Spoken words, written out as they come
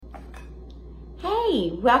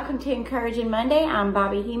Hey, welcome to Encouraging Monday. I'm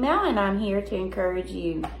Bobby Hemel, and I'm here to encourage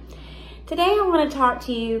you. Today I want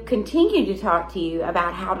to continue to talk to you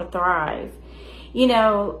about how to thrive. You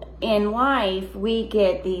know, in life, we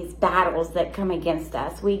get these battles that come against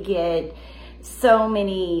us. We get so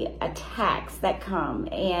many attacks that come,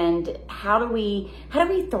 and how do we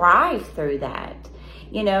thrive through that?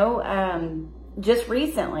 You know, just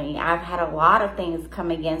recently, I've had a lot of things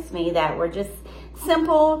come against me that were just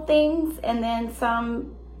simple things and then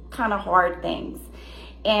some kind of hard things.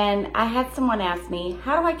 And I had someone ask me,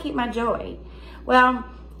 how do I keep my joy? Well,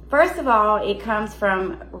 first of all, it comes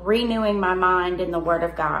from renewing my mind in the Word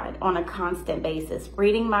of God on a constant basis,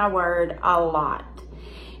 reading my Word a lot.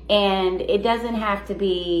 And it doesn't have to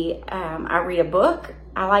be, I read a book.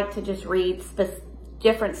 I like to just read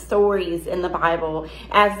different stories in the Bible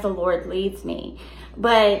as the Lord leads me.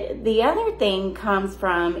 But the other thing comes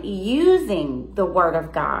from using the Word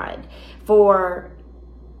of God for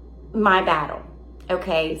my battle.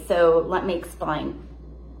 Okay, so let me explain.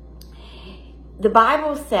 The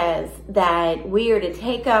Bible says that we are to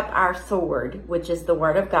take up our sword, which is the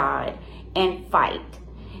Word of God, and fight.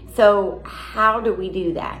 So how do we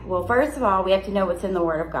do that? Well, first of all, we have to know what's in the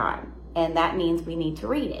Word of God, and that means we need to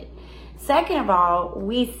read it. Second of all,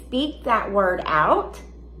 we speak that word out,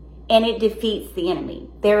 and it defeats the enemy.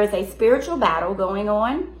 There is a spiritual battle going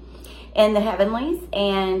on in the heavenlies,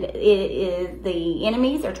 and the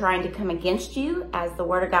enemies are trying to come against you, as the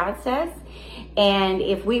Word of God says. And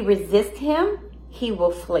if we resist him, he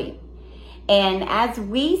will flee. And as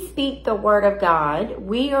we speak the Word of God,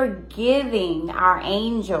 we are giving our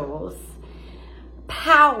angels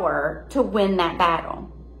power to win that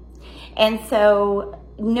battle. And so,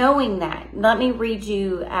 knowing that, let me read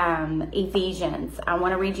you Ephesians. I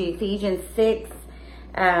want to read you Ephesians 6,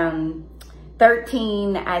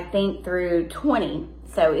 13, I think, through 20.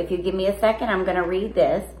 So if you give me a second, I'm going to read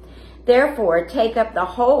this. Therefore, take up the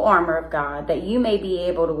whole armor of God, that you may be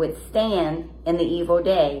able to withstand in the evil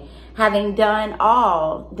day. Having done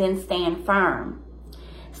all, then stand firm.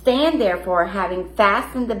 Stand therefore, having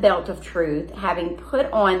fastened the belt of truth, having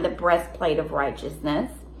put on the breastplate of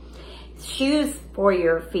righteousness, shoes for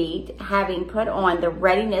your feet, having put on the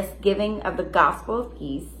readiness giving of the gospel of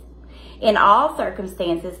peace. In all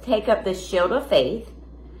circumstances, take up the shield of faith,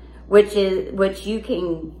 which you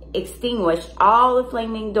can extinguish all the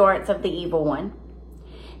flaming darts of the evil one.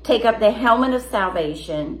 Take up the helmet of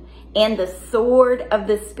salvation and the sword of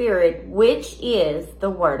the Spirit, which is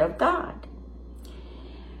the Word of God.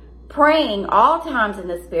 Praying all times in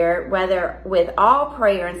the Spirit, whether with all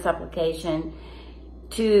prayer and supplication,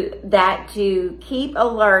 to keep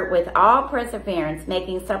alert with all perseverance,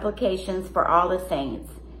 making supplications for all the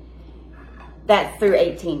saints. That's through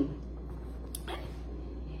 18.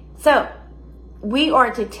 So, we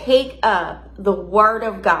are to take up the Word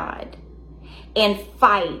of God and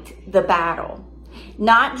fight the battle.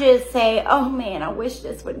 Not just say, oh man, I wish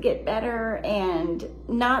this would get better, and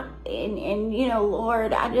you know,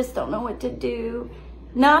 Lord, I just don't know what to do.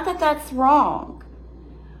 Not that that's wrong.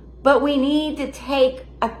 But we need to take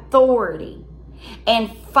authority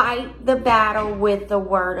and fight the battle with the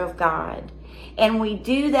Word of God. And we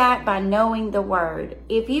do that by knowing the Word.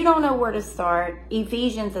 If you don't know where to start,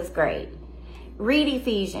 Ephesians is great. Read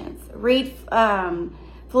Ephesians. Read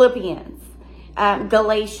Philippians,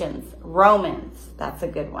 Galatians, Romans. That's a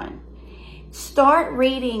good one. Start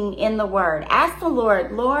reading in the Word. Ask the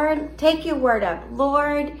Lord, Lord, take your Word up.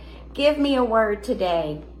 Lord, give me a word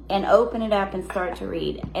today. And open it up and start to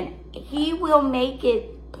read. And he will make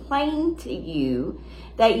it plain to you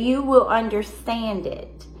that you will understand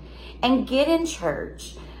it. And get in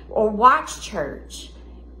church or watch church.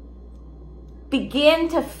 Begin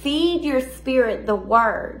to feed your spirit the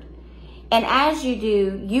Word. And as you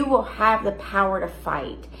do, you will have the power to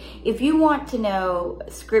fight. If you want to know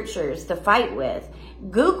scriptures to fight with,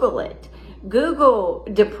 Google it. Google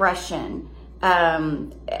depression.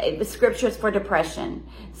 Scriptures for depression,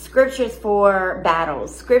 scriptures for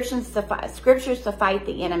battles, scriptures to fight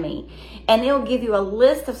the enemy, and it'll give you a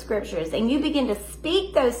list of scriptures, and you begin to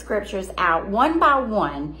speak those scriptures out one by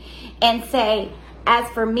one and say, as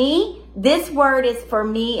for me, this word is for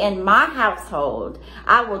me and my household.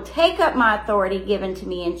 I will take up my authority given to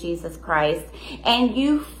me in Jesus Christ, and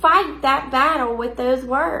you fight that battle with those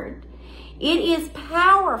words. It is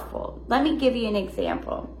powerful. Let me give you an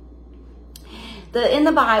example. In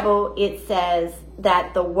the Bible, it says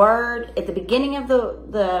that the Word, at the beginning of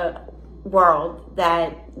the world,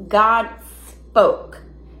 that God spoke.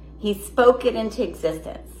 He spoke it into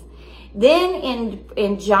existence. Then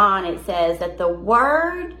in John, it says that the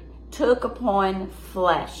Word took upon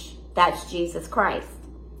flesh. That's Jesus Christ.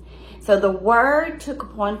 So the Word took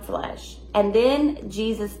upon flesh. And then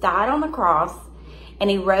Jesus died on the cross, and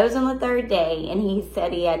he rose on the third day, and he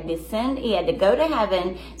said he had to go to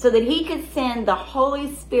heaven so that he could send the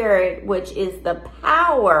Holy Spirit, which is the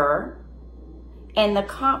power and the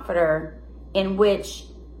comforter in which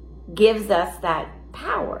gives us that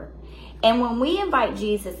power. And when we invite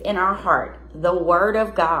Jesus in our heart, the Word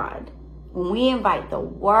of God, when we invite the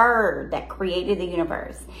Word that created the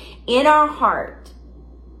universe in our heart,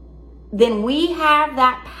 then we have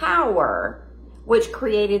that power which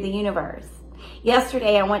created the universe.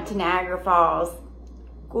 Yesterday I went to Niagara Falls.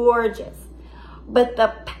 Gorgeous. But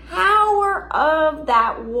the power of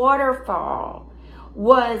that waterfall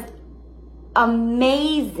was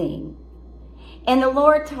amazing. And the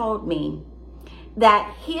Lord told me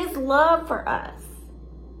that his love for us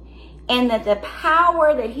and that the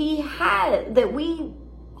power that he had, that we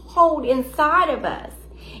hold inside of us,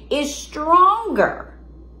 is stronger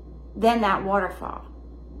than that waterfall.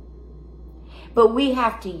 But we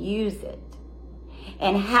have to use it.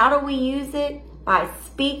 And how do we use it? By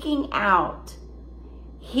speaking out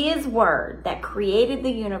his word that created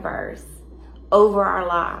the universe over our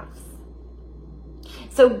lives.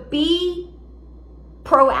 So be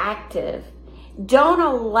proactive. Don't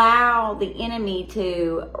allow the enemy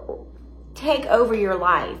to take over your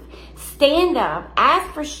life. Stand up,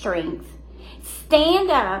 ask for strength, stand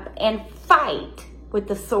up and fight with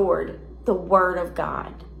the sword, the Word of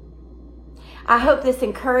God. I hope this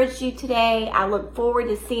encouraged you today. I look forward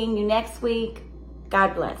to seeing you next week.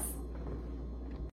 God bless.